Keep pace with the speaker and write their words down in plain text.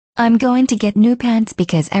I'm going to get new pants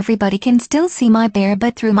because everybody can still see my bare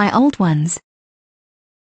butt through my old ones.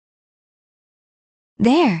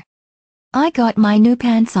 There. I got my new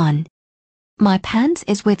pants on. My pants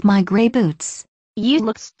is with my gray boots. You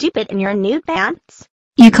look stupid in your new pants.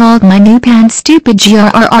 You called my new pants stupid.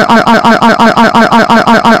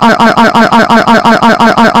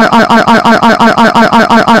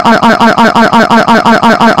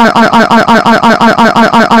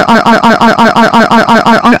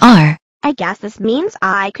 I guess this means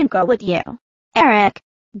I can go with you. Eric,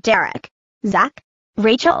 Derek, Zach,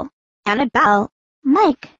 Rachel, Annabelle,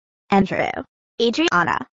 Mike, Andrew,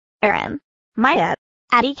 Adriana, Aaron, Maya,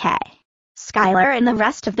 Addie K, Skylar and the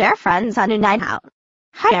rest of their friends on a night out.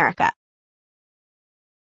 Hi Erika.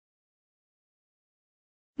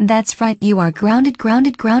 That's right, you are grounded,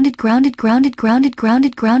 grounded, grounded, grounded, grounded, grounded,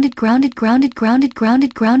 grounded, grounded, grounded, grounded, grounded,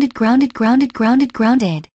 grounded, grounded, grounded, grounded, grounded,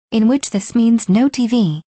 grounded, in which this means no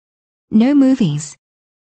TV, no movies,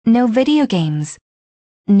 no video games,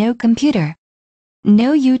 no computer,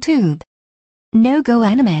 no YouTube, no Go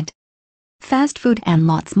Animate, fast food and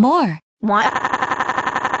lots more. What?